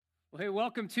Well, hey,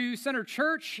 welcome to Center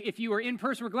Church. If you are in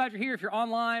person, we're glad you're here. If you're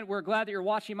online, we're glad that you're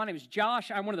watching. My name is Josh.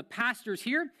 I'm one of the pastors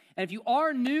here. And if you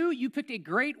are new, you picked a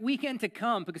great weekend to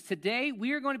come because today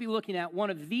we are going to be looking at one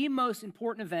of the most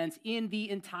important events in the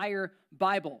entire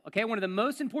Bible, okay? One of the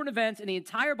most important events in the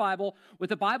entire Bible, what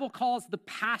the Bible calls the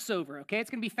Passover, okay? It's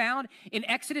going to be found in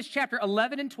Exodus chapter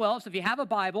 11 and 12. So if you have a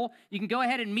Bible, you can go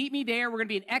ahead and meet me there. We're going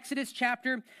to be in Exodus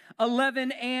chapter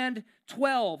 11 and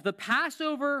 12. The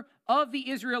Passover of the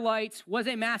Israelites was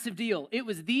a massive deal. It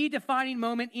was the defining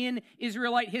moment in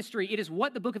Israelite history. It is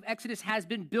what the book of Exodus has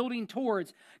been building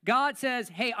towards. God says,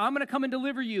 hey, I'm going to come and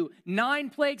deliver you. 9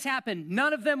 plagues happen.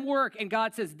 None of them work. And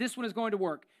God says, this one is going to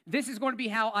work. This is going to be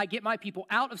how I get my people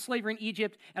out of slavery in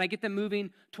Egypt and I get them moving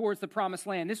towards the promised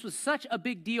land. This was such a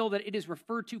big deal that it is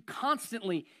referred to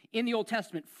constantly in the Old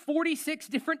Testament. 46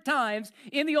 different times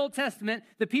in the Old Testament,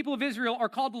 the people of Israel are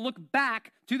called to look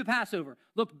back to the Passover,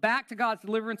 look back to God's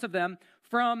deliverance of them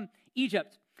from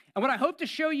Egypt. And what I hope to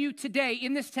show you today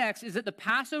in this text is that the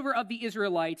Passover of the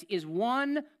Israelites is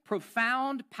one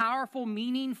profound, powerful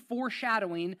meaning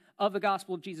foreshadowing of the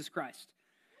gospel of Jesus Christ.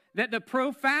 That the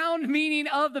profound meaning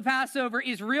of the Passover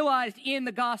is realized in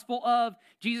the gospel of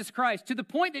Jesus Christ, to the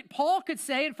point that Paul could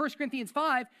say in 1 Corinthians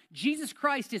 5, Jesus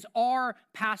Christ is our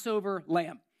Passover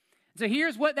lamb. So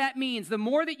here's what that means. The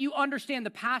more that you understand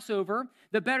the Passover,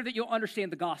 the better that you'll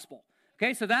understand the gospel.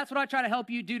 Okay, so that's what I try to help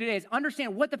you do today, is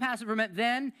understand what the Passover meant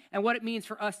then and what it means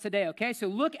for us today, okay? So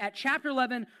look at chapter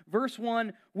 11, verse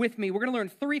 1 with me. We're going to learn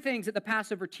 3 things that the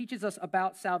Passover teaches us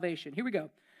about salvation. Here we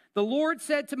go. The Lord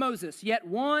said to Moses, yet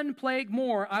one plague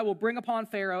more I will bring upon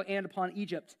Pharaoh and upon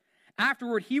Egypt.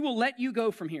 Afterward, he will let you go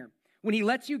from here. When he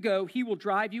lets you go, he will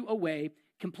drive you away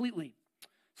completely.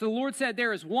 So the Lord said,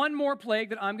 there is one more plague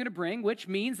that I'm going to bring, which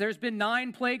means there's been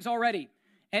 9 plagues already,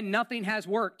 and nothing has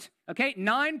worked. Okay,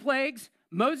 9 plagues.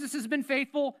 Moses has been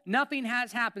faithful. Nothing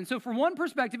has happened. So from one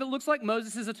perspective, it looks like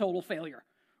Moses is a total failure.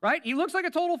 Right? He looks like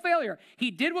a total failure. He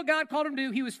did what God called him to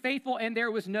do. He was faithful, and there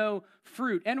was no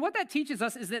fruit. And what that teaches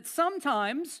us is that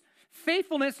sometimes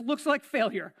faithfulness looks like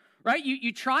failure, right?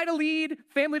 You try to lead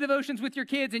family devotions with your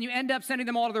kids, and you end up sending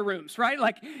them all to their rooms, right?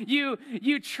 Like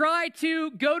you try to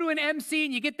go to an MC,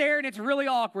 and you get there, and it's really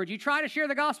awkward. You try to share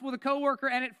the gospel with a coworker,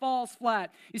 and it falls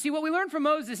flat. You see, what we learned from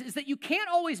Moses is that you can't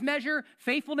always measure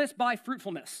faithfulness by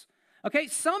fruitfulness. Okay,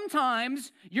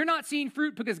 sometimes you're not seeing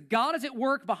fruit because God is at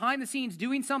work behind the scenes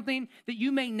doing something that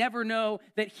you may never know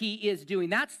that he is doing.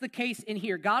 That's the case in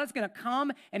here. God is going to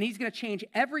come and he's going to change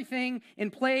everything in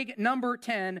plague number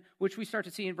 10, which we start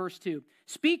to see in verse 2.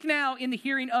 Speak now in the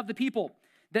hearing of the people,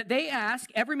 that they ask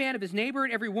every man of his neighbor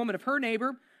and every woman of her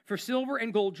neighbor for silver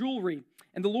and gold jewelry.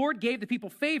 And the Lord gave the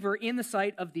people favor in the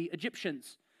sight of the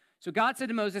Egyptians. So God said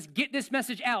to Moses, get this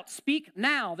message out. Speak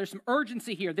now. There's some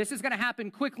urgency here. This is going to happen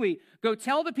quickly. Go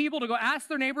tell the people to go ask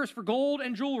their neighbors for gold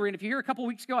and jewelry. And if you're here a couple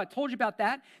weeks ago, I told you about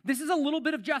that. This is a little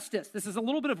bit of justice. This is a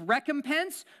little bit of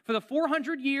recompense for the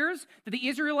 400 years that the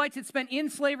Israelites had spent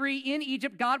in slavery in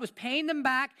Egypt. God was paying them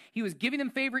back. He was giving them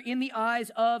favor in the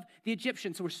eyes of the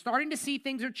Egyptians. So we're starting to see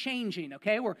things are changing,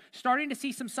 okay? We're starting to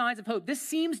see some signs of hope. This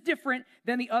seems different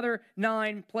than the other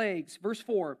 9 plagues. Verse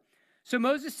 4. So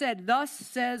Moses said, thus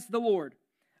says the Lord,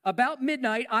 about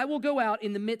midnight I will go out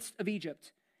in the midst of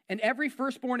Egypt, and every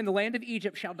firstborn in the land of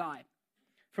Egypt shall die.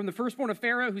 From the firstborn of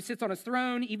Pharaoh who sits on his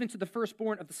throne, even to the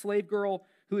firstborn of the slave girl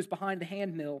who is behind the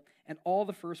handmill, and all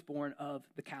the firstborn of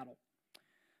the cattle.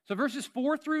 So verses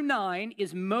 4 through 9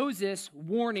 is Moses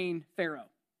warning Pharaoh.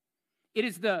 It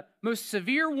is the most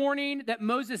severe warning that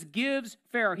Moses gives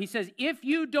Pharaoh. He says, if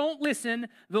you don't listen,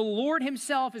 the Lord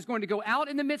himself is going to go out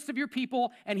in the midst of your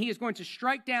people, and he is going to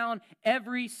strike down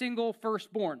every single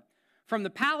firstborn. From the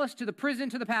palace to the prison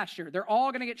to the pasture, they're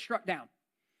all going to get struck down.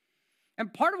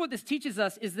 And part of what this teaches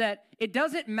us is that it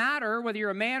doesn't matter whether you're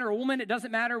a man or a woman. It doesn't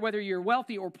matter whether you're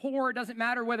wealthy or poor. It doesn't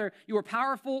matter whether you are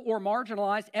powerful or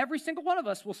marginalized. Every single one of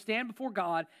us will stand before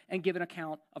God and give an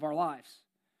account of our lives.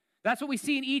 That's what we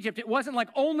see in Egypt. It wasn't like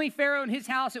only Pharaoh and his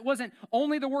house. It wasn't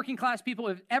only the working class people.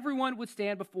 If everyone would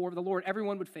stand before the Lord,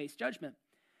 everyone would face judgment.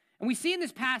 And we see in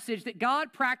this passage that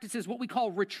God practices what we call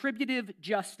retributive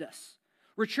justice.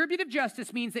 Retributive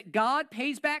justice means that God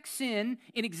pays back sin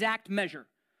in exact measure.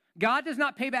 God does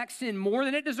not pay back sin more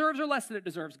than it deserves or less than it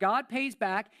deserves. God pays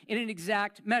back in an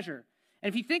exact measure.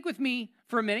 And if you think with me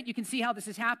for a minute, you can see how this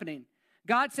is happening.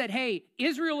 God said, hey,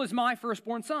 Israel is my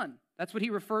firstborn son. That's what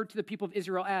he referred to the people of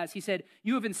Israel as. He said,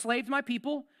 you have enslaved my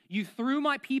people. You threw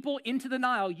my people into the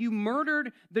Nile. You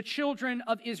murdered the children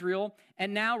of Israel.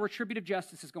 And now retributive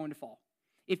justice is going to fall.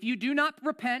 If you do not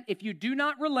repent, if you do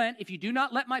not relent, if you do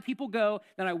not let my people go,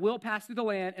 then I will pass through the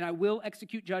land and I will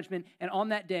execute judgment. And on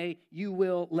that day, you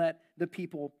will let the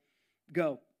people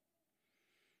go.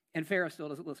 And Pharaoh still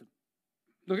doesn't listen.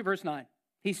 Look at verse 9.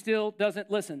 He still doesn't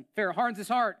listen. Pharaoh hardens his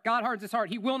heart. God hardens his heart.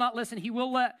 He will not listen. He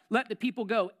will let the people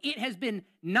go. It has been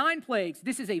 9 plagues.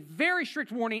 This is a very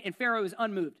strict warning, and Pharaoh is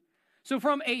unmoved. So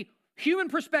from a human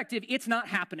perspective, it's not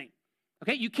happening.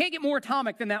 Okay, you can't get more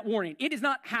atomic than that warning. It is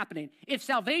not happening. If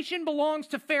salvation belongs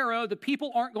to Pharaoh, the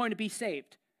people aren't going to be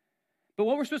saved. But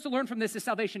what we're supposed to learn from this is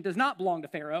salvation does not belong to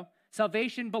Pharaoh.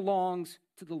 Salvation belongs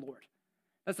to the Lord.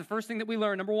 That's the first thing that we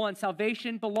learn. Number 1,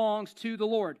 salvation belongs to the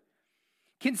Lord.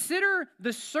 Consider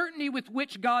the certainty with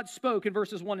which God spoke in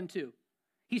verses 1 and 2.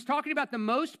 He's talking about the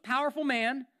most powerful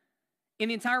man in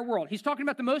the entire world. He's talking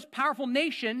about the most powerful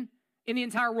nation in the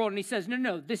entire world. And he says,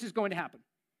 no, this is going to happen.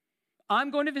 I'm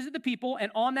going to visit the people,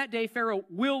 and on that day, Pharaoh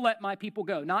will let my people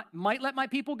go. Not might let my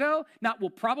people go, not will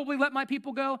probably let my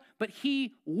people go, but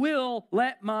he will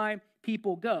let my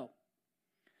people go.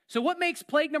 So what makes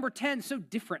plague number 10 so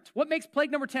different? What makes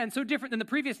plague number 10 so different than the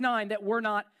previous 9 that were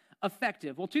not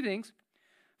effective? Well, 2 things.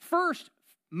 First,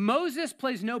 Moses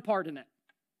plays no part in it.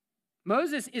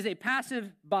 Moses is a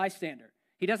passive bystander.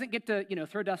 He doesn't get to,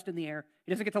 throw dust in the air.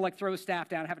 He doesn't get to throw his staff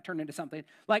down and have it turn into something.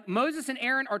 Like Moses and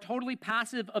Aaron are totally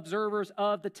passive observers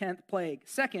of the 10th plague.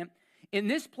 Second, in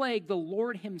this plague, the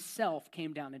Lord himself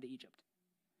came down into Egypt.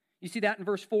 You see that in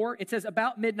verse 4? It says,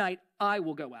 about midnight, I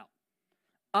will go out.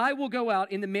 I will go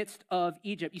out in the midst of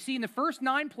Egypt. You see, in the first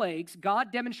 9 plagues,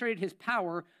 God demonstrated his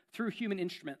power through human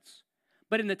instruments.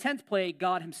 But in the 10th plague,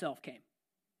 God himself came.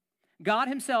 God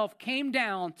himself came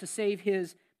down to save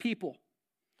his people.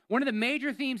 One of the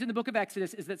major themes in the book of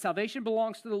Exodus is that salvation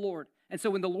belongs to the Lord. And so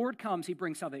when the Lord comes, he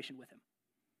brings salvation with him.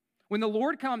 When the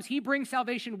Lord comes, he brings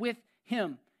salvation with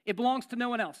him. It belongs to no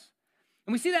one else.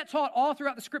 And we see that taught all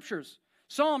throughout the scriptures.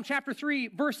 Psalm chapter 3,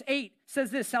 verse 8 says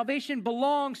this, salvation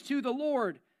belongs to the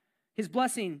Lord. His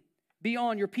blessing be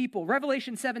on your people.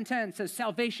 Revelation 7:10 says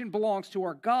salvation belongs to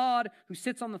our God who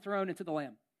sits on the throne and to the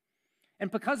Lamb.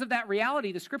 And because of that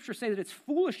reality, the scriptures say that it's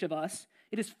foolish of us.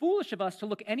 It is foolish of us to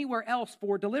look anywhere else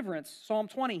for deliverance. Psalm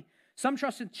 20, some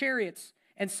trust in chariots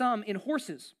and some in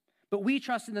horses, but we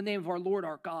trust in the name of our Lord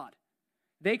our God.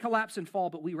 They collapse and fall,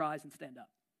 but we rise and stand up.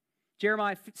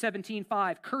 Jeremiah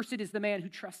 17:5, cursed is the man who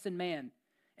trusts in man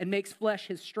and makes flesh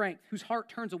his strength, whose heart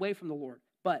turns away from the Lord.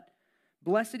 But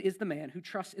blessed is the man who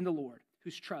trusts in the Lord,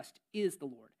 whose trust is the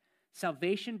Lord.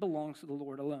 Salvation belongs to the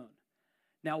Lord alone.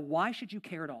 Now, why should you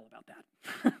care at all about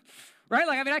that? Right?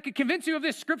 I could convince you of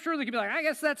this scripture. You could be like, I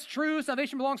guess that's true.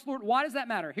 Salvation belongs to the Lord. Why does that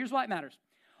matter? Here's why it matters.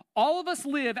 All of us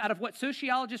live out of what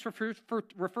sociologists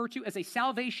refer to as a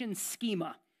salvation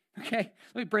schema. Okay?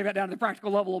 Let me bring that down to the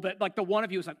practical level a little bit. Like the one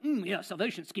of you is like,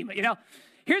 salvation schema,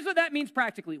 Here's what that means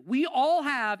practically. We all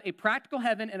have a practical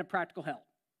heaven and a practical hell.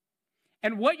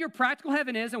 And what your practical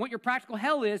heaven is and what your practical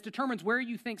hell is determines where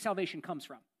you think salvation comes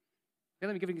from. Okay,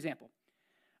 let me give you an example.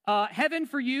 Heaven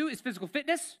for you is physical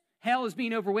fitness. Hell is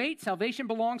being overweight. Salvation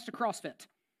belongs to CrossFit.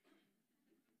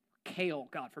 Kale,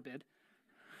 God forbid.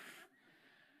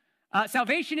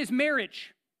 Salvation is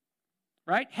marriage,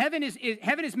 right? Heaven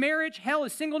is marriage. Hell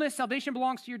is singleness. Salvation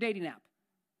belongs to your dating app.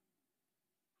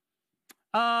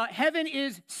 Heaven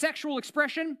is sexual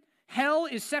expression. Hell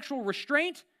is sexual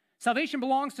restraint. Salvation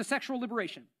belongs to sexual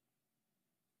liberation.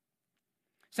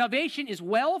 Salvation is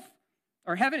wealth,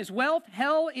 or heaven is wealth.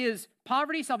 Hell is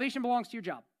poverty. Salvation belongs to your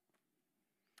job.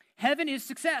 Heaven is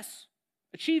success,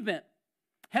 achievement.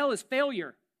 Hell is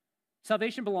failure.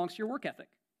 Salvation belongs to your work ethic.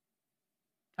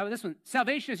 How about this one?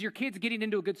 Salvation is your kids getting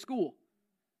into a good school.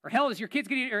 Or heaven is your kids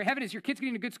getting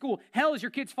into a good school. Hell is your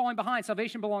kids falling behind.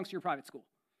 Salvation belongs to your private school.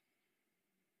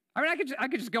 I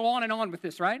could just go on and on with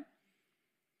this, right?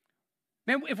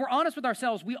 Man, if we're honest with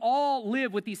ourselves, we all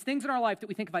live with these things in our life that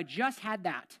we think if I just had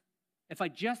that,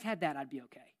 I'd be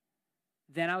okay.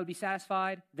 Then I would be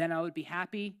satisfied. Then I would be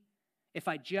happy. If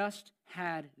I just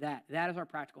had that. That is our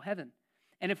practical heaven.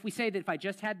 And if we say that if I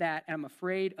just had that and I'm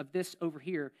afraid of this over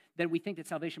here, then we think that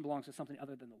salvation belongs to something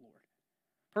other than the Lord.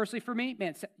 Personally for me,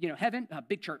 man, heaven,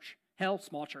 big church. Hell,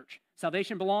 small church.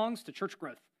 Salvation belongs to church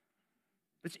growth.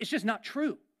 It's just not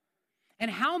true.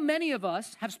 And how many of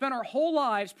us have spent our whole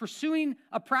lives pursuing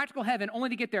a practical heaven only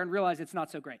to get there and realize it's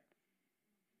not so great?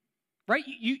 Right?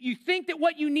 You think that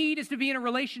what you need is to be in a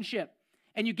relationship.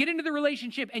 And you get into the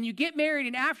relationship and you get married,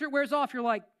 and after it wears off, you're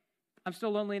like, I'm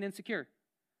still lonely and insecure.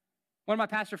 One of my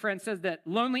pastor friends says that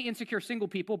lonely, insecure single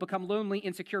people become lonely,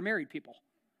 insecure married people.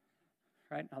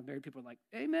 Right? All married people are like,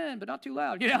 amen, but not too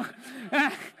loud,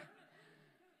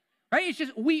 Right? It's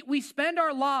just, we spend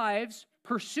our lives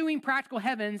pursuing practical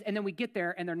heavens, and then we get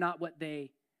there, and they're not what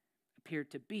they appear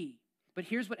to be. But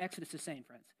here's what Exodus is saying,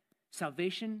 friends.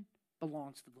 Salvation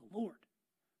belongs to the Lord.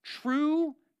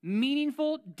 True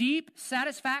meaningful, deep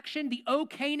satisfaction, the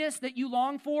okayness that you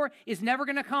long for is never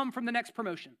going to come from the next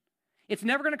promotion. It's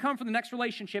never going to come from the next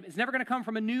relationship. It's never going to come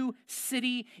from a new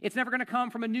city. It's never going to come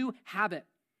from a new habit.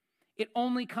 It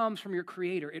only comes from your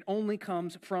Creator. It only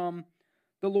comes from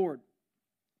the Lord.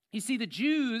 You see, the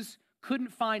Jews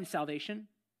couldn't find salvation.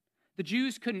 The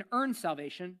Jews couldn't earn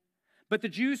salvation, but the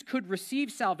Jews could receive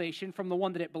salvation from the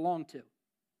one that it belonged to.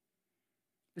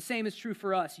 The same is true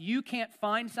for us. You can't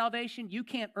find salvation, you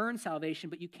can't earn salvation,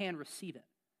 but you can receive it.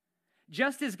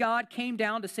 Just as God came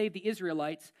down to save the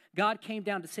Israelites, God came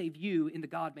down to save you in the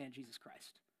God-man, Jesus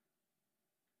Christ.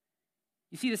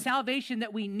 You see, the salvation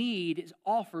that we need is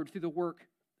offered through the work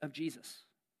of Jesus.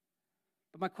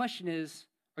 But my question is,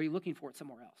 are you looking for it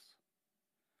somewhere else?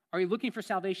 Are you looking for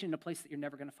salvation in a place that you're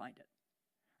never going to find it?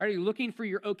 Are you looking for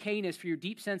your okayness, for your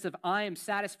deep sense of I am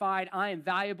satisfied, I am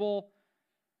valuable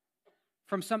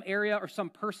from some area or some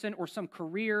person or some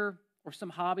career or some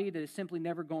hobby that is simply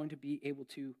never going to be able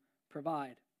to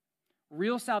provide?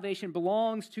 Real salvation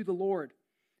belongs to the Lord.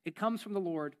 It comes from the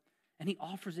Lord, and he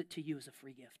offers it to you as a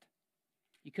free gift.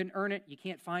 You couldn't earn it, you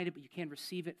can't find it, but you can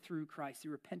receive it through Christ,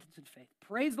 through repentance and faith.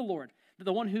 Praise the Lord that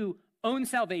the one who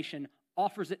owns salvation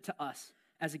offers it to us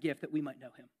as a gift that we might know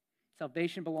him.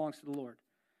 Salvation belongs to the Lord.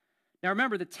 Now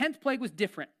remember, the 10th plague was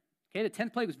different. Okay, the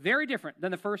 10th plague was very different than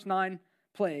the first 9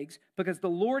 plagues because the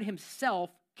Lord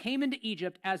himself came into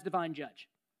Egypt as divine judge.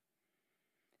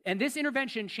 And this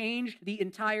intervention changed the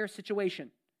entire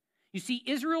situation. You see,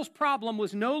 Israel's problem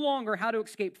was no longer how to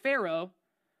escape Pharaoh,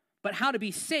 but how to be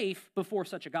safe before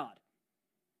such a God.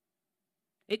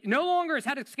 It no longer is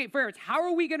how to escape Pharaoh. It's how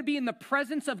are we going to be in the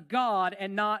presence of God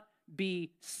and not be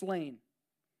slain?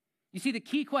 You see, the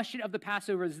key question of the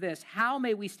Passover is this: how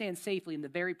may we stand safely in the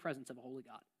very presence of a holy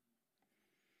God?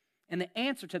 And the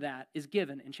answer to that is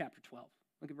given in chapter 12.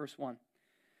 Look at verse 1.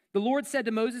 The Lord said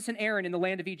to Moses and Aaron in the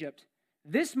land of Egypt,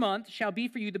 "This month shall be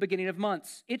for you the beginning of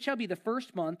months. It shall be the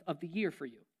first month of the year for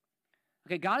you."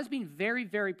 Okay, God is being very,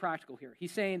 very practical here.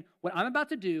 He's saying, what I'm about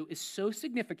to do is so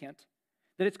significant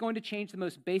that it's going to change the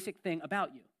most basic thing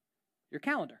about you, your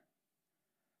calendar.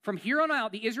 From here on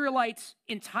out, the Israelites'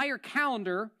 entire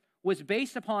calendar was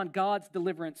based upon God's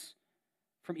deliverance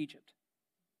from Egypt.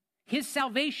 His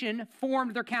salvation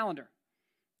formed their calendar.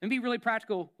 Let me be really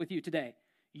practical with you today.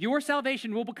 Your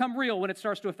salvation will become real when it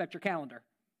starts to affect your calendar.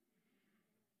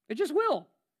 It just will.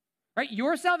 Right?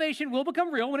 Your salvation will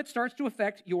become real when it starts to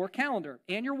affect your calendar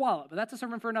and your wallet, but that's a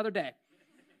sermon for another day.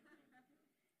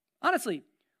 Honestly,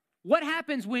 what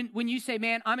happens when you say,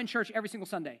 man, I'm in church every single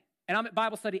Sunday, and I'm at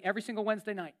Bible study every single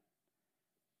Wednesday night?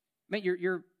 Man,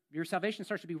 your salvation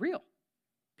starts to be real.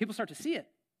 People start to see it.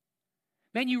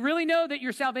 Man, you really know that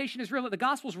your salvation is real, that the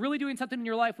gospel's really doing something in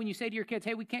your life when you say to your kids,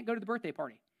 hey, we can't go to the birthday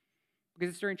party because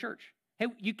it's during church. Hey,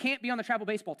 you can't be on the travel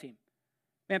baseball team.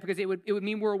 Man, because it would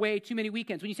mean we're away too many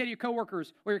weekends. When you say to your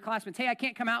coworkers or your classmates, hey, I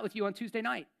can't come out with you on Tuesday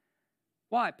night.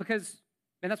 Why? Because,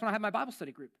 man, that's when I have my Bible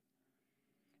study group.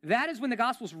 That is when the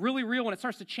gospel is really real, when it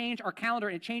starts to change our calendar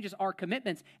and it changes our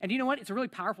commitments. And you know what? It's a really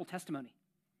powerful testimony.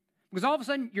 Because all of a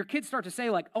sudden, your kids start to say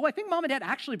like, oh, I think mom and dad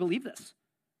actually believe this.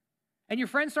 And your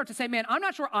friends start to say, man, I'm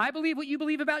not sure I believe what you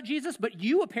believe about Jesus, but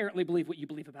you apparently believe what you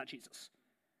believe about Jesus.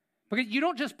 Because you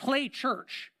don't just play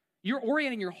church. You're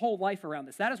orienting your whole life around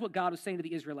this. That is what God was saying to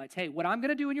the Israelites. Hey, what I'm going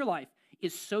to do in your life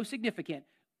is so significant.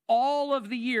 All of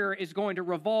the year is going to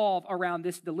revolve around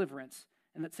this deliverance.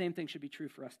 And that same thing should be true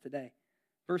for us today.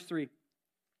 Verse 3,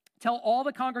 tell all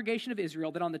the congregation of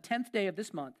Israel that on the 10th day of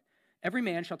this month, every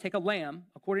man shall take a lamb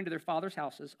according to their father's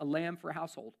houses, a lamb for a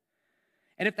household.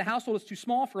 And if the household is too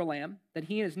small for a lamb, then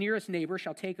he and his nearest neighbor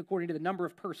shall take according to the number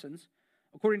of persons.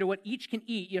 According to what each can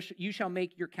eat, you shall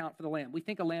make your count for the lamb. We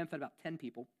think a lamb fed about 10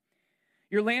 people.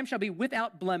 Your lamb shall be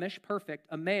without blemish, perfect,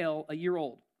 a male, a year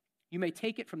old. You may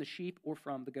take it from the sheep or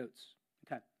from the goats.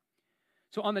 Okay.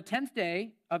 So on the 10th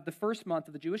day of the first month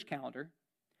of the Jewish calendar,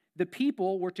 the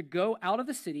people were to go out of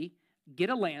the city, get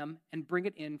a lamb, and bring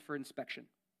it in for inspection.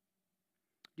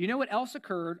 Do you know what else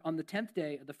occurred on the 10th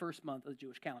day of the first month of the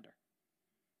Jewish calendar?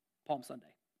 Palm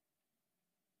Sunday.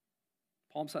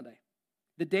 Palm Sunday.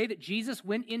 The day that Jesus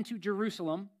went into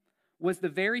Jerusalem was the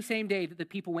very same day that the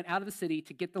people went out of the city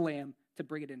to get the lamb to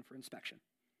bring it in for inspection.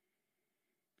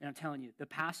 And I'm telling you, the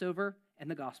Passover and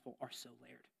the gospel are so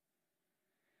layered.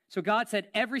 So God said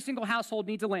every single household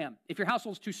needs a lamb. If your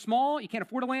household's too small, you can't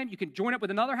afford a lamb, you can join up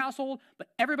with another household, but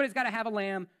everybody's got to have a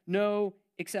lamb, no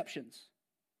exceptions.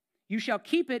 You shall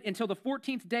keep it until the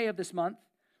 14th day of this month,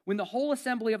 when the whole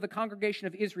assembly of the congregation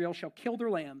of Israel shall kill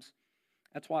their lambs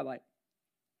at twilight.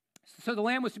 So the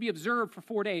lamb was to be observed for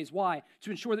 4 days. Why?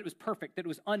 To ensure that it was perfect, that it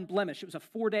was unblemished. It was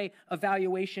a 4-day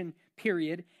evaluation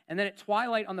period. And then at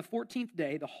twilight on the 14th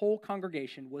day, the whole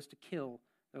congregation was to kill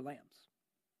their lambs.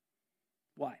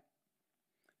 Why?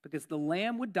 Because the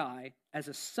lamb would die as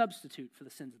a substitute for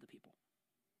the sins of the people.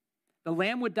 The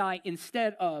lamb would die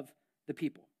instead of the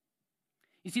people.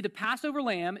 You see, the Passover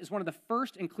lamb is one of the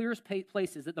first and clearest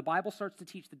places that the Bible starts to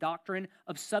teach the doctrine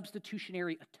of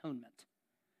substitutionary atonement.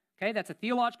 Okay, that's a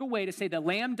theological way to say the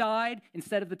lamb died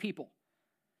instead of the people.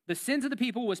 The sins of the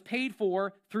people was paid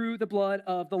for through the blood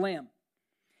of the lamb.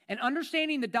 And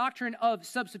understanding the doctrine of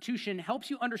substitution helps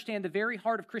you understand the very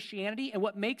heart of Christianity and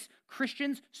what makes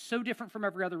Christians so different from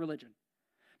every other religion.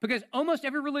 Because almost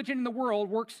every religion in the world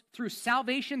works through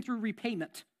salvation through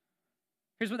repayment.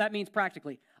 Here's what that means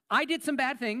practically. I did some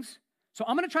bad things, so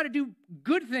I'm going to try to do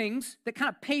good things that kind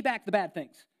of pay back the bad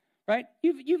things, right?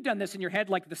 You've done this in your head,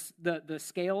 like the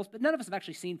scales, but none of us have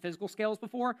actually seen physical scales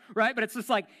before, right? But it's just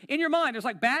like, in your mind, there's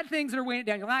like bad things that are weighing it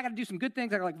down. You're like, I got to do some good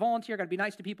things. I got to like volunteer. I got to be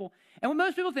nice to people. And what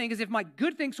most people think is if my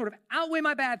good things sort of outweigh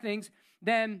my bad things,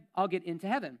 then I'll get into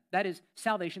heaven. That is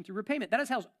salvation through repayment. That is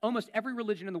how almost every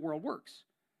religion in the world works.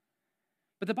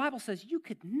 But the Bible says you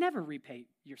could never repay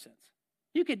your sins.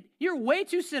 You're way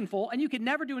too sinful, and you could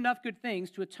never do enough good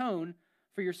things to atone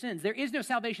for your sins. There is no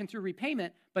salvation through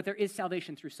repayment, but there is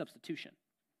salvation through substitution.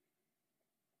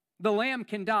 The lamb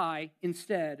can die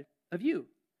instead of you.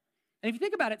 And if you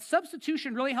think about it,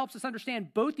 substitution really helps us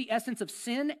understand both the essence of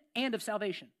sin and of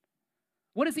salvation.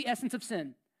 What is the essence of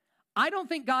sin? I don't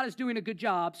think God is doing a good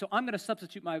job, so I'm going to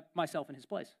substitute myself in his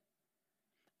place.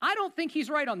 I don't think he's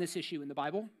right on this issue in the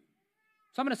Bible,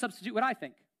 so I'm going to substitute what I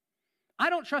think. I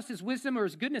don't trust his wisdom or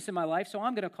his goodness in my life, so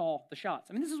I'm going to call the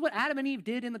shots. I mean, this is what Adam and Eve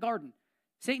did in the garden.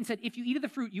 Satan said, if you eat of the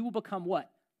fruit, you will become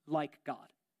what? Like God.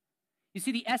 You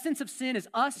see, the essence of sin is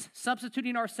us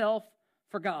substituting ourselves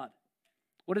for God.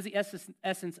 What is the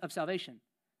essence of salvation?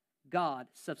 God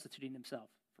substituting himself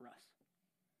for us.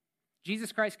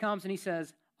 Jesus Christ comes and he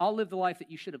says, I'll live the life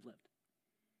that you should have lived.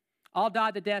 I'll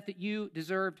die the death that you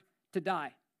deserved to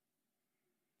die.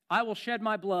 I will shed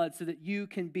my blood so that you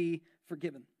can be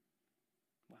forgiven.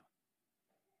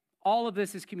 All of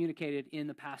this is communicated in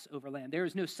the Passover lamb. There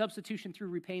is no substitution through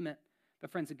repayment, but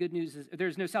friends, the good news is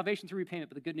there's no salvation through repayment,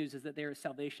 but the good news is that there is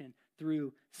salvation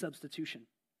through substitution.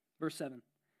 Verse 7.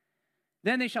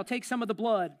 Then they shall take some of the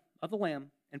blood of the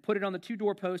lamb and put it on the 2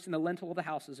 doorposts and the lintel of the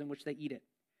houses in which they eat it.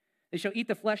 They shall eat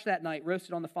the flesh that night,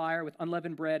 roasted on the fire with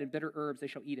unleavened bread and bitter herbs. They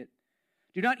shall eat it.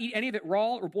 Do not eat any of it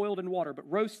raw or boiled in water, but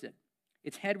roasted,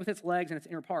 its head with its legs and its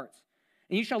inner parts.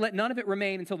 And you shall let none of it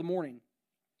remain until the morning.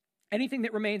 Anything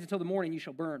that remains until the morning you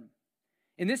shall burn.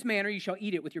 In this manner you shall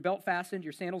eat it with your belt fastened,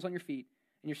 your sandals on your feet,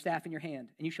 and your staff in your hand,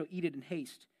 and you shall eat it in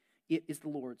haste. It is the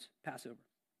Lord's Passover.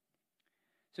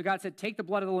 So God said, take the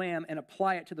blood of the lamb and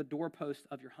apply it to the doorpost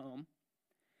of your home.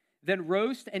 Then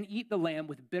roast and eat the lamb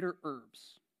with bitter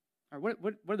herbs. All right,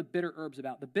 what are the bitter herbs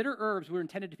about? The bitter herbs were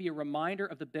intended to be a reminder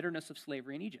of the bitterness of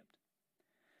slavery in Egypt.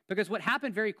 Because what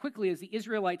happened very quickly is the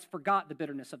Israelites forgot the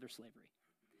bitterness of their slavery.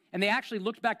 And they actually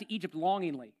looked back to Egypt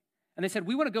longingly. And they said,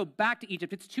 we want to go back to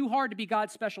Egypt. It's too hard to be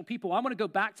God's special people. I want to go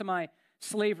back to my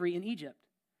slavery in Egypt.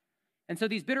 And so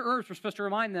these bitter herbs were supposed to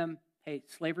remind them, hey,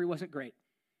 slavery wasn't great.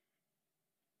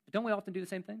 But don't we often do the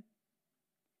same thing?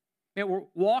 We're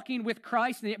walking with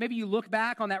Christ, and maybe you look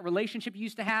back on that relationship you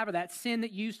used to have or that sin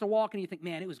that you used to walk, and you think,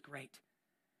 man, it was great.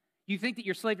 You think that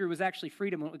your slavery was actually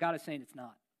freedom, and what God is saying, it's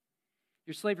not.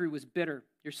 Your slavery was bitter.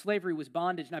 Your slavery was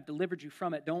bondage, and I've delivered you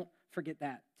from it. Don't forget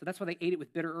that. So that's why they ate it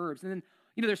with bitter herbs. And then,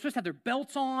 they're supposed to have their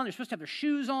belts on. They're supposed to have their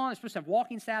shoes on. They're supposed to have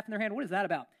walking staff in their hand. What is that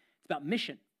about? It's about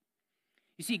mission.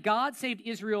 You see, God saved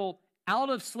Israel out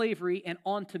of slavery and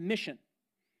onto mission.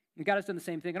 And God has done the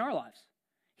same thing in our lives.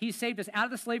 He saved us out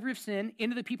of the slavery of sin,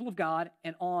 into the people of God,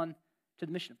 and on to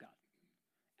the mission of God.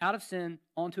 Out of sin,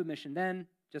 onto a mission. Then,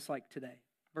 just like today,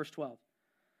 verse 12.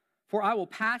 For I will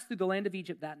pass through the land of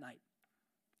Egypt that night,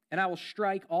 and I will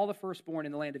strike all the firstborn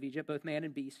in the land of Egypt, both man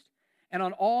and beast. And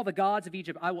on all the gods of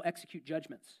Egypt I will execute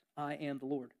judgments. I am the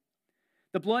Lord.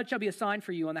 The blood shall be a sign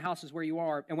for you on the houses where you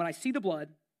are. And when I see the blood,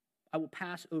 I will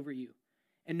pass over you.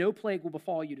 And no plague will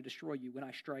befall you to destroy you when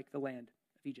I strike the land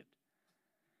of Egypt.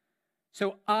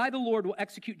 So I, the Lord, will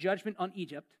execute judgment on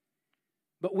Egypt.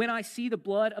 But when I see the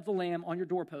blood of the lamb on your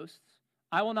doorposts,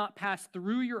 I will not pass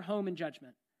through your home in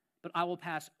judgment, but I will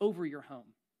pass over your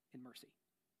home in mercy.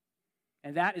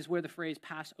 And that is where the phrase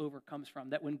Passover comes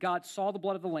from. That when God saw the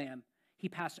blood of the lamb, he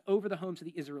passed over the homes of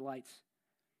the Israelites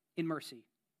in mercy,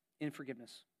 in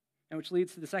forgiveness. And which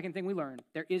leads to the second thing we learned.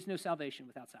 There is no salvation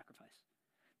without sacrifice.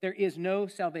 There is no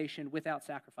salvation without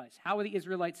sacrifice. How were the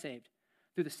Israelites saved?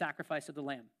 Through the sacrifice of the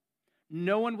lamb.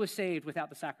 No one was saved without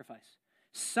the sacrifice.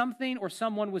 Something or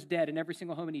someone was dead in every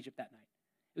single home in Egypt that night.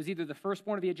 It was either the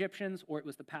firstborn of the Egyptians or it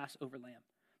was the Passover lamb.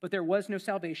 But there was no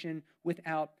salvation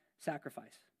without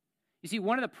sacrifice. You see,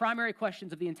 one of the primary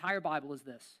questions of the entire Bible is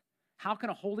this: how can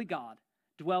a holy God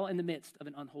dwell in the midst of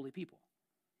an unholy people?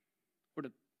 Or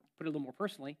to put it a little more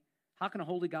personally, how can a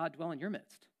holy God dwell in your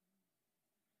midst?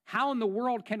 How in the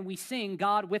world can we sing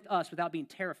God with us without being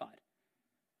terrified?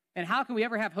 And how can we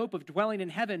ever have hope of dwelling in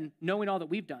heaven knowing all that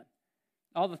we've done?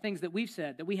 All the things that we've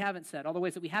said, that we haven't said, all the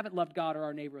ways that we haven't loved God or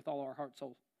our neighbor with all our heart,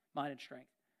 soul, mind, and strength.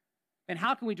 And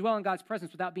how can we dwell in God's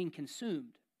presence without being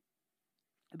consumed?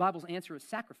 The Bible's answer is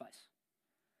sacrifice.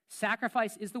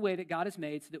 Sacrifice is the way that God has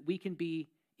made so that we can be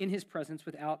in his presence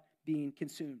without being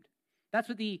consumed. That's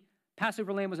what the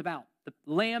Passover lamb was about. The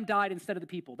lamb died instead of the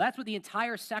people. That's what the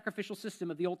entire sacrificial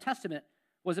system of the Old Testament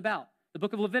was about. The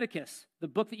book of Leviticus, the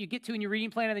book that you get to in your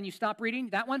reading plan and then you stop reading,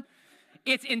 that one,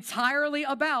 it's entirely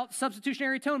about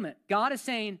substitutionary atonement. God is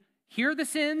saying, here are the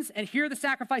sins and here are the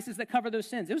sacrifices that cover those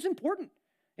sins. It was important.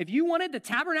 If you wanted the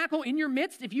tabernacle in your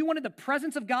midst, if you wanted the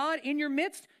presence of God in your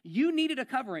midst, you needed a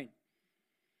covering.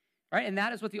 Right? And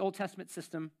that is what the Old Testament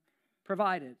system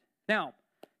provided. Now,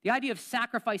 the idea of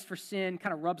sacrifice for sin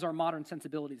kind of rubs our modern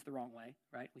sensibilities the wrong way,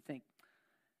 right? We think,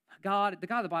 the God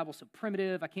of the Bible is so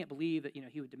primitive. I can't believe that,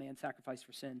 he would demand sacrifice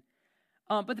for sin.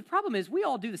 But the problem is we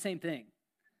all do the same thing,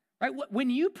 right?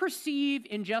 When you perceive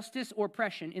injustice or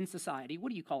oppression in society, what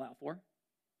do you call out for?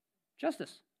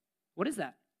 Justice. What is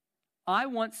that? I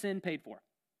want sin paid for.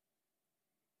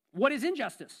 What is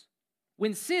injustice?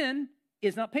 When sin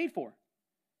is not paid for.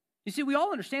 You see, we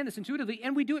all understand this intuitively,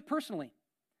 and we do it personally,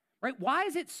 right? Why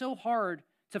is it so hard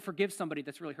to forgive somebody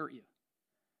that's really hurt you?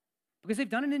 Because they've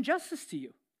done an injustice to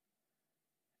you.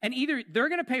 And either they're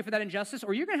going to pay for that injustice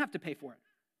or you're going to have to pay for it.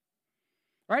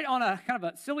 Right? On a kind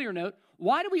of a sillier note,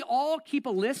 why do we all keep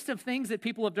a list of things that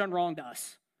people have done wrong to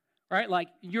us? Right? Like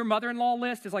your mother-in-law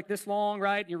list is like this long,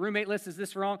 right? Your roommate list is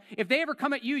this long. If they ever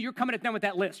come at you, you're coming at them with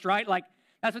that list, right? Like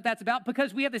that's what that's about,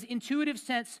 because we have this intuitive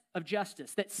sense of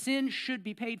justice, that sin should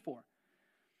be paid for.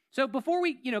 So before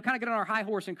we, kind of get on our high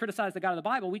horse and criticize the God of the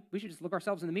Bible, we should just look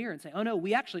ourselves in the mirror and say, oh no,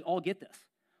 we actually all get this.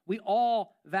 We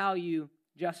all value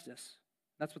justice.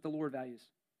 That's what the Lord values.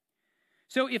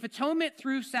 So if atonement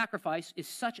through sacrifice is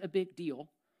such a big deal,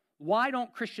 why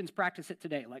don't Christians practice it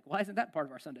today? Like, why isn't that part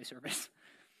of our Sunday service?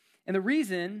 And the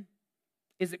reason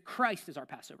is that Christ is our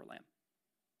Passover lamb.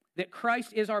 That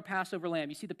Christ is our Passover lamb.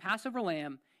 You see, the Passover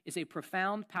lamb is a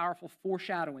profound, powerful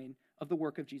foreshadowing of the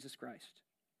work of Jesus Christ.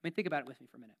 I mean, think about it with me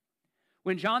for a minute.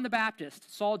 When John the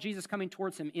Baptist saw Jesus coming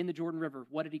towards him in the Jordan River,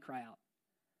 what did he cry out?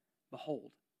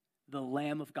 Behold, the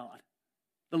Lamb of God.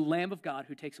 The Lamb of God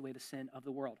who takes away the sin of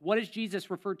the world. What is Jesus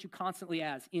referred to constantly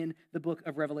as in the book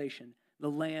of Revelation? The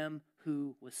Lamb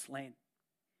who was slain.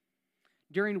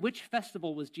 During which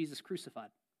festival was Jesus crucified?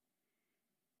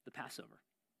 The Passover.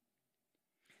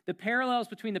 The parallels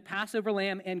between the Passover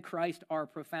lamb and Christ are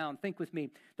profound. Think with me.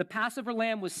 The Passover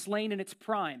lamb was slain in its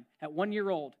prime at 1 year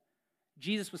old.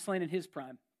 Jesus was slain in his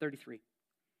prime, 33.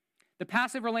 The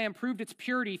Passover lamb proved its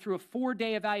purity through a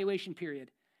 4-day evaluation period.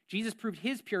 Jesus proved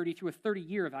his purity through a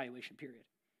 30-year evaluation period.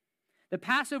 The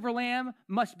Passover lamb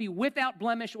must be without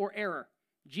blemish or error.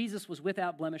 Jesus was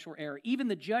without blemish or error. Even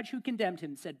the judge who condemned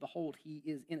him said, behold, he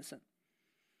is innocent.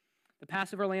 The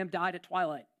Passover lamb died at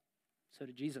twilight. So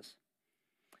did Jesus.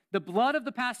 The blood of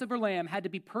the Passover lamb had to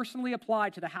be personally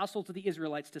applied to the households of the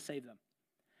Israelites to save them.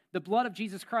 The blood of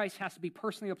Jesus Christ has to be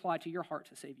personally applied to your heart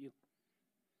to save you.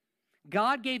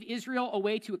 God gave Israel a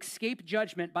way to escape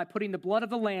judgment by putting the blood of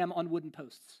the lamb on wooden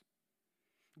posts.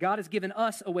 God has given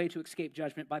us a way to escape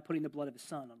judgment by putting the blood of his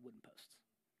son on wooden posts.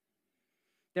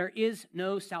 There is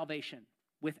no salvation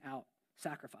without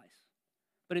sacrifice.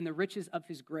 But in the riches of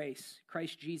his grace,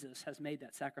 Christ Jesus has made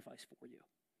that sacrifice for you.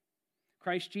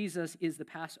 Christ Jesus is the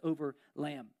Passover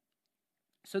lamb.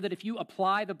 So that if you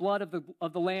apply the blood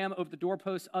of the lamb over the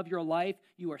doorposts of your life,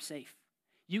 you are safe.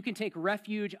 You can take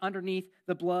refuge underneath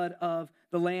the blood of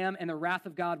the lamb, and the wrath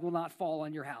of God will not fall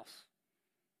on your house.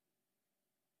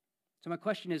 So my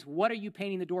question is, what are you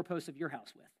painting the doorposts of your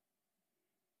house with?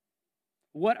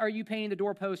 What are you painting the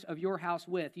doorposts of your house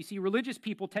with? You see, religious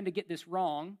people tend to get this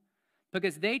wrong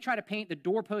because they try to paint the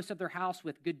doorposts of their house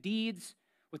with good deeds,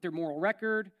 with their moral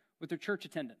record, with their church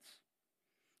attendance.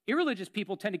 Irreligious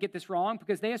people tend to get this wrong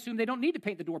because they assume they don't need to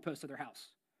paint the doorposts of their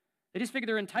house. They just figure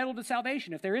they're entitled to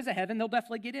salvation. If there is a heaven, they'll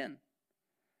definitely get in.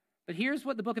 But here's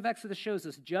what the book of Exodus shows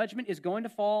us. Judgment is going to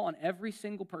fall on every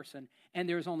single person, and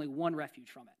there is only one refuge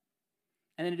from it.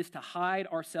 And then it is to hide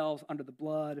ourselves under the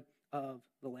blood of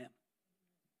the Lamb.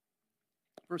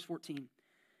 Verse 14.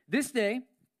 This day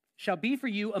shall be for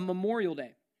you a memorial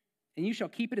day. and you shall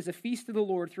keep it as a feast to the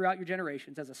Lord throughout your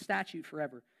generations, as a statute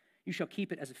forever. You shall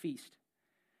keep it as a feast.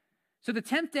 So the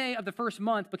 10th day of the first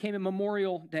month became a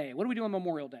Memorial Day. What do we do on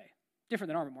Memorial Day? Different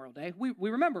than our Memorial Day. We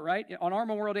remember, right? On our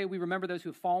Memorial Day, we remember those who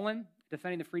have fallen,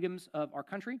 defending the freedoms of our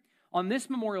country. On this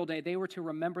Memorial Day, they were to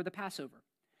remember the Passover.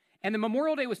 And the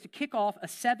Memorial Day was to kick off a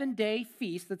 7-day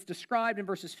feast that's described in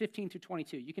verses 15 through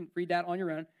 22. You can read that on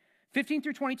your own. 15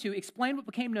 through 22 explain what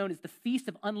became known as the Feast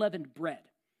of Unleavened Bread.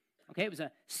 Okay, it was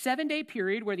a 7-day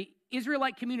period where the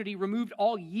Israelite community removed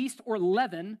all yeast or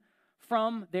leaven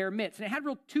from their midst. And it had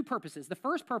two purposes. The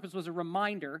first purpose was a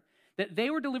reminder that they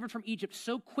were delivered from Egypt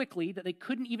so quickly that they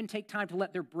couldn't even take time to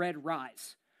let their bread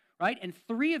rise, right? And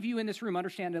 3 of you in this room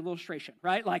understand the illustration,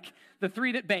 right? Like the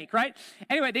 3 that bake, right?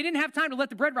 Anyway, they didn't have time to let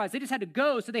the bread rise. They just had to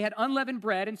go, so they had unleavened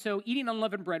bread, and so eating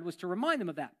unleavened bread was to remind them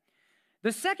of that.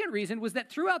 The second reason was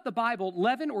that throughout the Bible,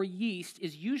 leaven or yeast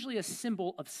is usually a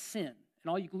symbol of sin. And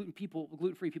all you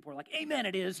gluten-free people are like, amen,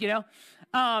 it is, you know.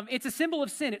 It's a symbol of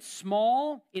sin. It's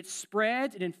small, it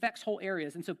spreads, it infects whole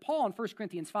areas. And so Paul in 1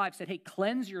 Corinthians 5 said, hey,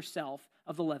 cleanse yourself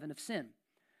of the leaven of sin.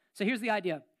 So here's the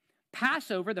idea.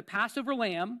 Passover, the Passover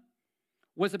lamb,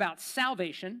 was about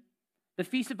salvation. The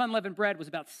Feast of Unleavened Bread was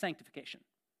about sanctification.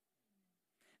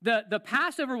 The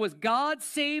Passover was God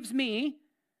saves me.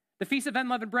 The Feast of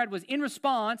Unleavened Bread was in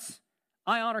response,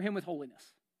 I honor him with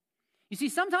holiness. You see,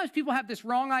 sometimes people have this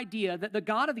wrong idea that the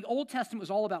God of the Old Testament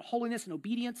was all about holiness and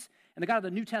obedience, and the God of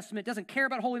the New Testament doesn't care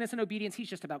about holiness and obedience. He's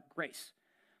just about grace.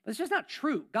 But it's just not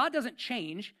true. God doesn't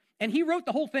change, and he wrote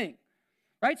the whole thing,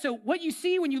 right? So what you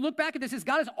see when you look back at this is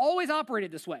God has always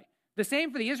operated this way. The same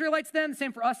for the Israelites then, the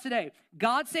same for us today.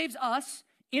 God saves us.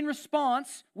 In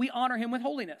response, we honor him with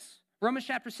holiness. Romans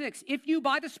chapter 6, if you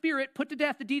by the Spirit put to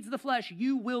death the deeds of the flesh,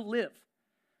 you will live.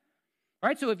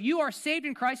 Right, so if you are saved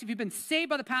in Christ, if you've been saved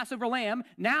by the Passover lamb,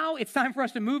 now it's time for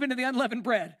us to move into the unleavened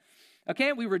bread.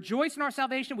 Okay, we rejoice in our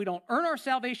salvation. We don't earn our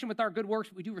salvation with our good works,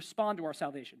 but we do respond to our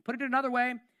salvation. Put it another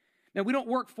way, now we don't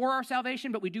work for our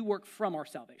salvation, but we do work from our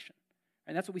salvation.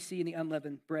 And that's what we see in the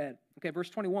unleavened bread. Okay,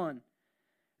 verse 21.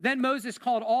 Then Moses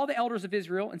called all the elders of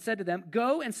Israel and said to them,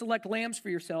 go and select lambs for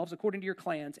yourselves according to your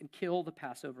clans and kill the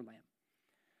Passover lamb.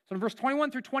 So in verse 21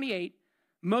 through 28,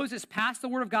 Moses passed the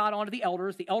word of God on to the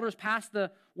elders. The elders passed the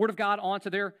word of God on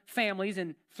to their families.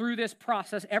 And through this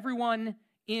process, everyone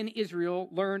in Israel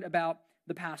learned about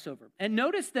the Passover. And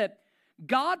notice that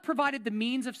God provided the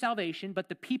means of salvation, but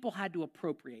the people had to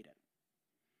appropriate it.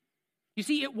 You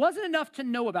see, it wasn't enough to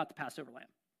know about the Passover lamb.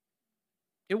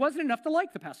 It wasn't enough to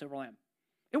like the Passover lamb.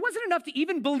 It wasn't enough to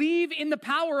even believe in the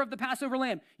power of the Passover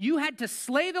lamb. You had to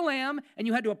slay the lamb, and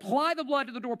you had to apply the blood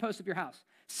to the doorpost of your house.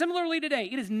 Similarly today,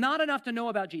 it is not enough to know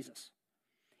about Jesus.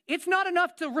 It's not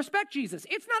enough to respect Jesus.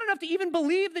 It's not enough to even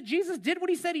believe that Jesus did what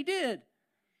he said he did.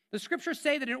 The scriptures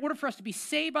say that in order for us to be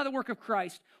saved by the work of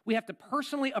Christ, we have to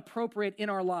personally appropriate in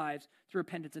our lives through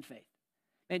repentance and faith.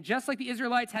 And just like the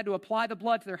Israelites had to apply the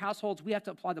blood to their households, we have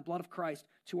to apply the blood of Christ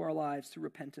to our lives through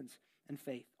repentance and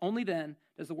faith. Only then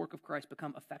does the work of Christ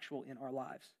become effectual in our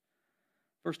lives.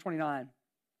 Verse 29,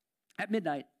 at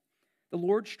midnight, the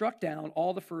Lord struck down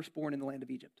all the firstborn in the land of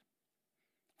Egypt,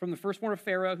 from the firstborn of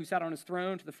Pharaoh who sat on his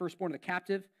throne to the firstborn of the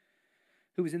captive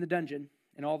who was in the dungeon,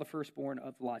 and all the firstborn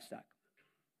of the livestock.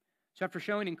 So after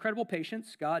showing incredible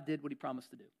patience, God did what he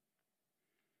promised to do.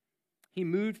 He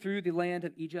moved through the land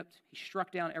of Egypt. He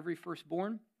struck down every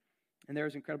firstborn, and there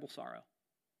was incredible sorrow.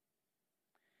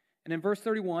 And in verse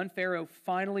 31, Pharaoh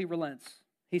finally relents.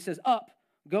 He says, up,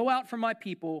 go out from my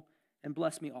people, and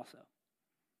bless me also.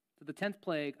 So the 10th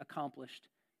plague accomplished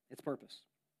its purpose.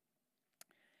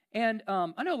 And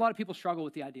I know a lot of people struggle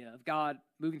with the idea of God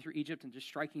moving through Egypt and just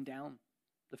striking down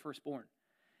the firstborn.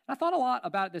 And I thought a lot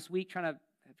about it this week, trying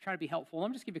to be helpful.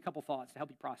 I'm just give you a couple thoughts to help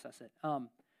you process it.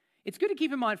 It's good to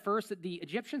keep in mind first that the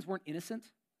Egyptians weren't innocent.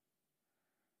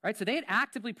 Right? So they had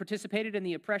actively participated in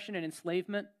the oppression and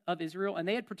enslavement of Israel, and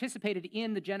they had participated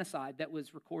in the genocide that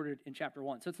was recorded in chapter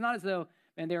 1. So it's not as though,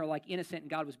 man, they were like innocent and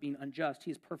God was being unjust. He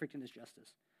is perfect in his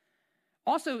justice.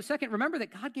 Also, second, remember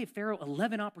that God gave Pharaoh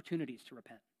 11 opportunities to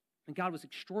repent. And God was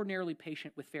extraordinarily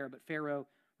patient with Pharaoh, but Pharaoh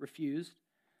refused.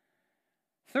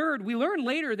 Third, we learn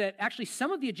later that actually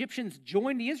some of the Egyptians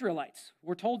joined the Israelites.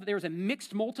 We're told that there was a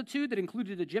mixed multitude that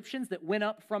included Egyptians that went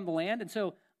up from the land. And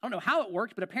so I don't know how it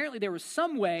worked, but apparently there was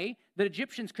some way that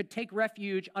Egyptians could take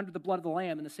refuge under the blood of the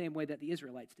Lamb in the same way that the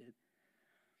Israelites did.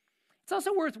 It's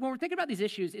also worth, when we're thinking about these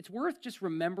issues, it's worth just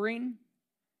remembering,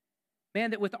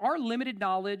 man, that with our limited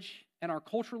knowledge and our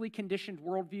culturally conditioned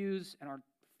worldviews and our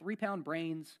 3-pound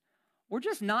brains, we're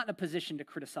just not in a position to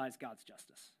criticize God's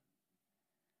justice.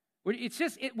 We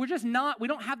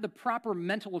don't have the proper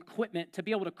mental equipment to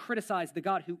be able to criticize the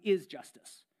God who is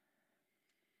justice.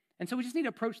 And so we just need to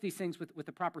approach these things with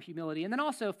the proper humility. And then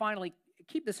also, finally,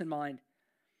 keep this in mind.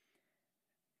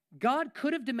 God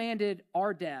could have demanded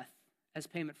our death as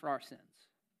payment for our sins.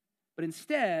 But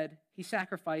instead, he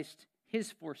sacrificed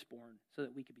his firstborn so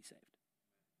that we could be saved.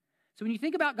 So when you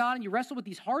think about God and you wrestle with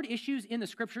these hard issues in the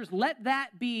scriptures, let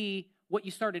that be what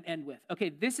you start and end with. Okay,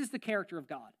 this is the character of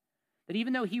God. That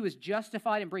even though he was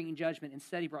justified in bringing judgment,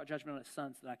 instead he brought judgment on his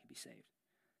son so that I could be saved.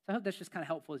 So I hope that's just kind of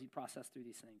helpful as you process through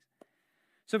these things.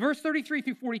 So verse 33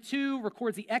 through 42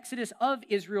 records the exodus of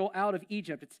Israel out of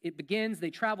Egypt. It begins, they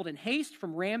traveled in haste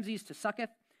from Ramses to Succoth,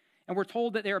 and we're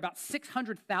told that there are about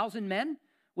 600,000 men,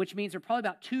 which means there are probably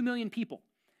about 2 million people.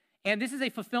 And this is a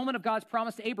fulfillment of God's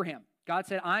promise to Abraham. God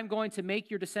said, I'm going to make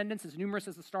your descendants as numerous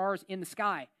as the stars in the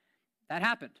sky. That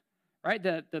happened, right?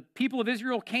 The people of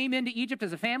Israel came into Egypt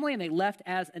as a family, and they left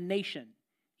as a nation.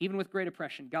 Even with great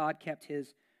oppression, God kept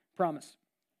his promise.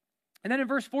 And then in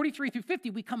verse 43 through 50,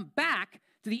 we come back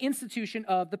to the institution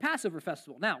of the Passover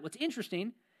festival. Now, what's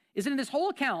interesting is that in this whole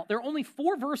account, there are only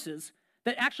 4 verses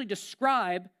that actually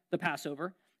describe the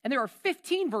Passover, and there are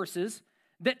 15 verses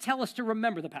that tell us to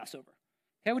remember the Passover.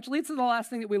 Okay, which leads to the last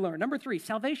thing that we learn. Number 3,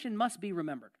 salvation must be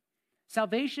remembered.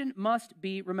 Salvation must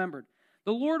be remembered.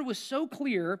 The Lord was so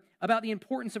clear about the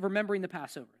importance of remembering the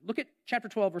Passover. Look at chapter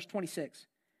 12, verse 26.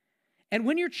 And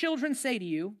when your children say to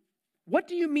you, what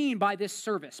do you mean by this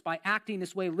service, by acting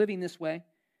this way, living this way?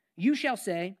 You shall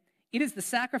say, it is the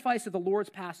sacrifice of the Lord's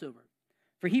Passover.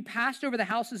 For he passed over the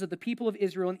houses of the people of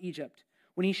Israel in Egypt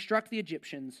when he struck the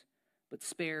Egyptians, but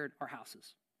spared our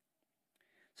houses.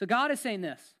 So God is saying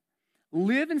this,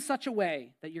 live in such a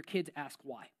way that your kids ask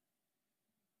why.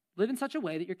 Live in such a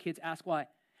way that your kids ask why.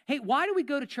 Hey, why do we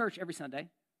go to church every Sunday?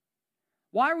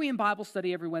 Why are we in Bible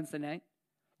study every Wednesday night?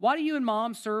 Why do you and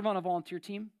mom serve on a volunteer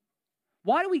team?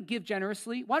 Why do we give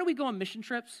generously? Why do we go on mission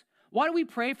trips? Why do we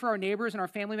pray for our neighbors and our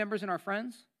family members and our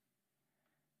friends?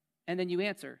 And then you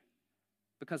answer,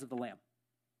 because of the Lamb.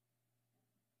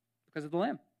 Because of the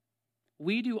Lamb.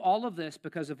 We do all of this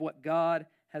because of what God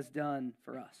has done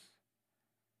for us.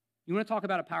 You want to talk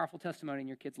about a powerful testimony in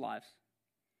your kids' lives?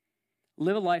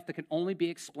 Live a life that can only be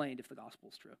explained if the gospel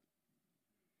is true.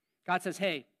 God says,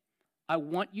 hey, I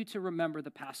want you to remember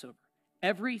the Passover.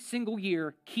 Every single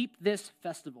year, keep this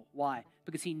festival. Why?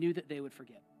 Because he knew that they would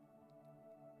forget.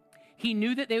 He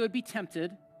knew that they would be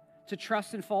tempted to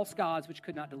trust in false gods which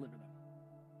could not deliver them.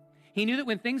 He knew that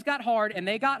when things got hard, and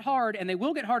they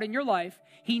will get hard in your life,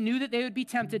 he knew that they would be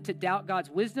tempted to doubt God's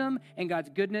wisdom and God's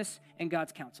goodness and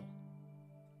God's counsel.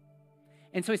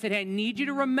 And so he said, hey, I need you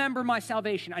to remember my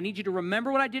salvation. I need you to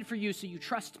remember what I did for you so you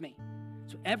trust me.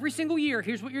 So every single year,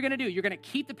 here's what you're going to do. You're going to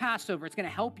keep the Passover. It's going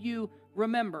to help you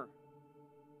remember.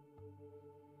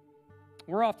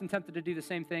 We're often tempted to do the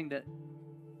same thing that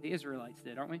the Israelites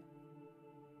did, aren't we?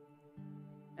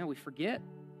 And we forget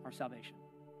our salvation.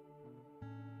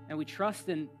 And we trust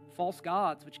in false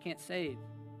gods which can't save.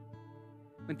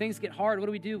 When things get hard,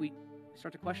 what do? We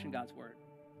start to question God's word.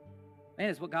 Man,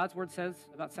 is what God's word says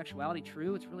about sexuality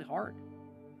true? It's really hard.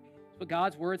 Is what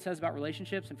God's word says about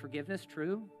relationships and forgiveness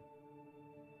true?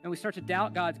 And we start to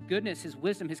doubt God's goodness, his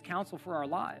wisdom, his counsel for our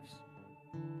lives.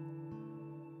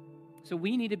 So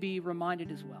we need to be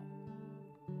reminded as well.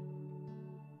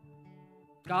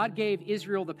 God gave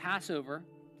Israel the Passover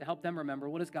to help them remember.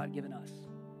 What has God given us?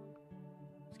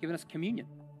 He's given us communion.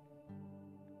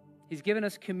 He's given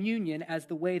us communion as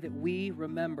the way that we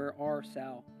remember our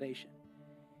salvation.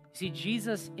 You see,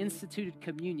 Jesus instituted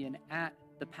communion at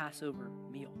the Passover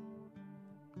meal.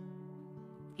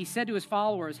 He said to his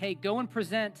followers, hey, go and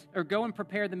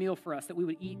prepare the meal for us that we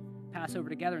would eat Passover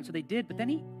together. And so they did, but then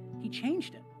he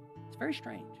changed it. It's very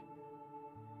strange.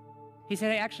 He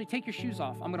said, hey, actually take your shoes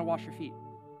off. I'm going to wash your feet.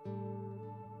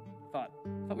 I thought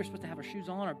we were supposed to have our shoes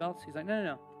on, our belts. He's like,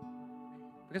 no.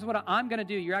 Because what I'm going to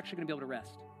do, you're actually going to be able to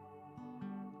rest.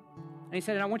 And he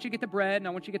said, and I want you to get the bread, and I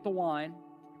want you to get the wine.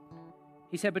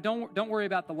 He said, but don't worry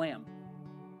about the lamb.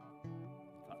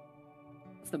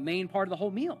 That's the main part of the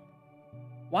whole meal.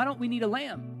 Why don't we need a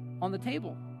lamb on the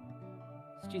table?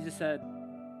 So Jesus said,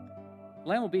 the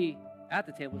lamb will be at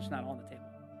the table, just not on the table.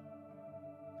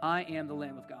 I am the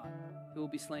Lamb of God who will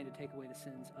be slain to take away the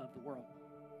sins of the world.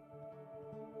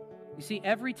 You see,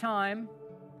 every time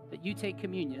that you take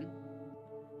communion,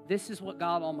 this is what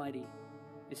God Almighty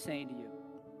is saying to you.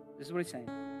 This is what he's saying.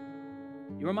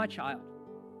 You are my child,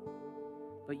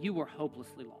 but you were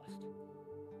hopelessly lost.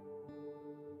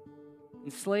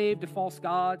 Enslaved to false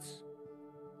gods,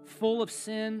 full of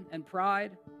sin and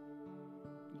pride,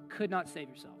 you could not save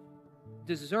yourself.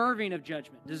 Deserving of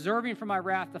judgment, deserving for my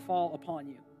wrath to fall upon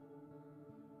you.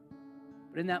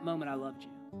 But in that moment, I loved you.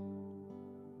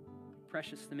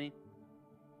 Precious to me.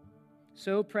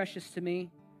 so precious to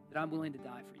me that I'm willing to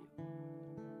die for you.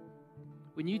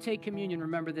 When you take communion,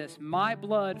 remember this: my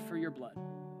blood for your blood,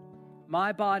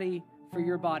 my body for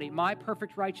your body, my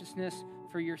perfect righteousness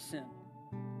for your sin,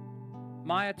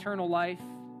 my eternal life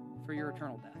for your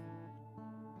eternal death.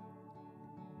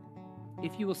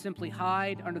 If you will simply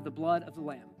hide under the blood of the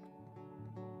Lamb,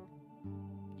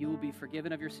 you will be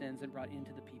forgiven of your sins and brought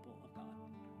into the people of God.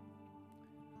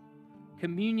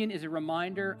 Communion is a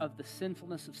reminder of the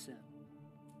sinfulness of sin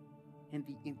and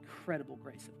the incredible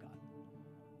grace of God.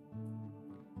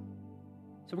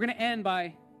 So we're going to end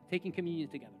by taking communion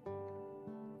together.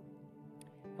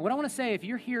 And what I want to say, if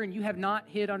you're here and you have not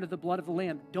hid under the blood of the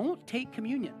Lamb, don't take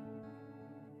communion.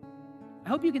 I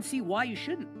hope you can see why you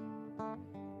shouldn't.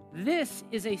 This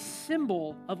is a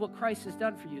symbol of what Christ has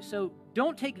done for you. So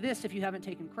don't take this if you haven't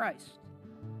taken Christ.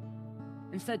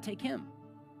 Instead, take him.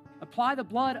 Apply the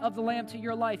blood of the Lamb to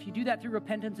your life. You do that through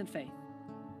repentance and faith.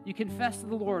 You confess to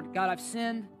the Lord, God, I've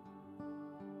sinned.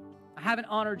 I haven't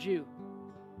honored you.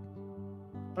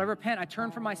 But I repent. I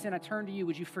turn from my sin. I turn to you.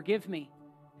 Would you forgive me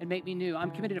and make me new?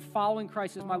 I'm committed to following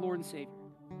Christ as my Lord and Savior.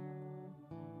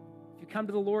 If you come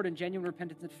to the Lord in genuine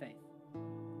repentance and faith,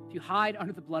 if you hide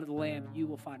under the blood of the Lamb, you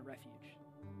will find refuge.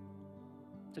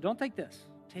 So don't take this.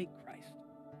 Take Christ.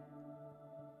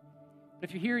 But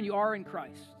if you're here and you are in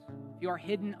Christ, if you are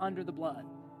hidden under the blood,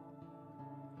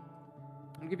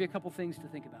 I'm going to give you a couple things to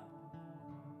think about.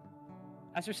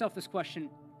 Ask yourself this question: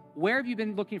 where have you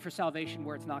been looking for salvation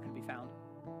where it's not going to be found?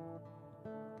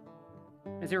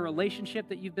 Is there a relationship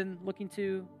that you've been looking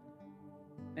to?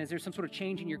 Is there some sort of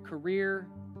change in your career?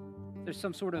 Is there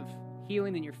some sort of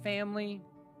healing in your family?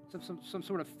 Some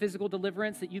sort of physical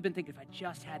deliverance that you've been thinking, if I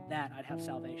just had that, I'd have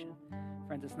salvation.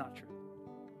 Friends, it's not true.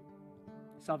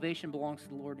 Salvation belongs to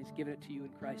the Lord, and he's given it to you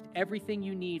in Christ. Everything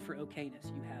you need for okayness,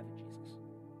 you have in Jesus.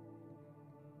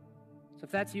 So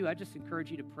if that's you, I just encourage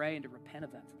you to pray and to repent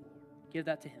of that to the Lord. Give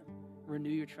that to him. Renew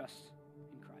your trust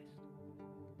in Christ.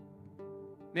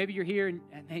 Maybe you're here and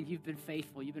man, you've been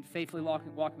faithful. You've been faithfully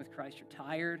walking with Christ. You're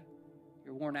tired.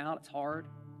 You're worn out. It's hard.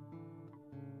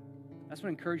 I just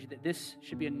want to encourage you that this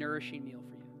should be a nourishing meal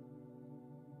for you.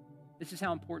 This is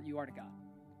how important you are to God.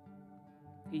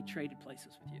 He traded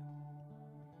places with you.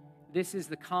 This is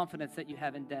the confidence that you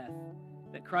have in death,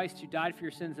 that Christ, who died for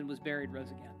your sins and was buried,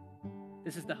 rose again.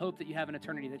 This is the hope that you have in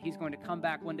eternity, that he's going to come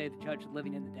back one day to judge the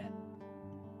living and the dead.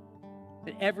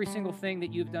 That every single thing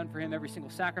that you've done for him, every single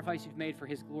sacrifice you've made for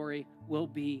his glory will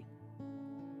be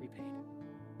repaid.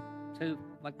 So,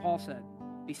 like Paul said,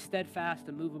 be steadfast,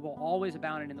 immovable, always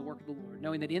abounding in the work of the Lord,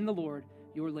 knowing that in the Lord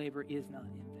your labor is not in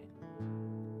vain.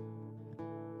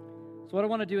 So what I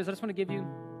want to do is I just want to give you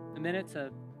a minute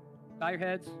to bow your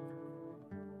heads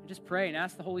and just pray and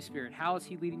ask the Holy Spirit, how is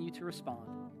he leading you to respond?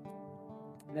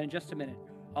 And then in just a minute,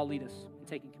 I'll lead us in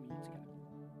taking communion together.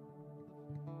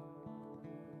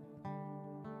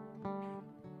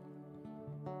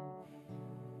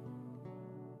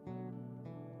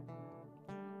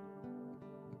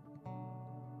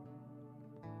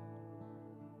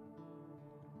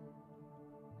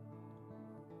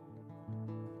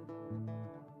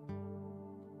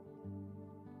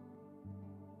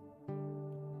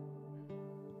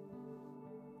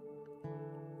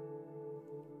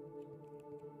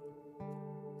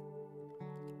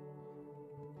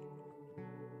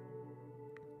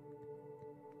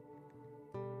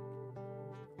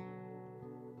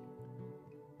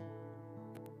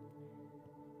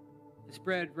 This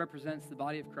bread represents the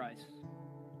body of Christ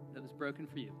that was broken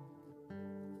for you.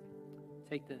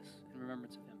 Take this in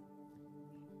remembrance of him.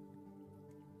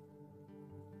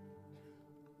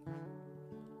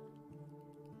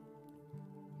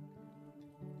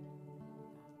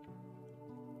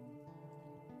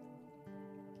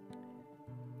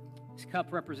 This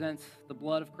cup represents the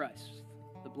blood of Christ,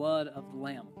 the blood of the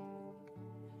Lamb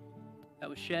that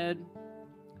was shed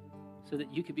so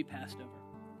that you could be passed over.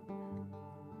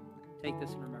 Take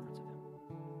this in remembrance of him.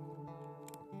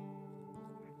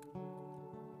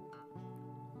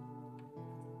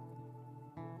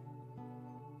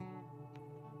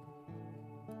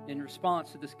 In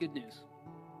response to this good news,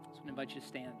 I just want to invite you to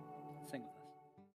stand and sing with us.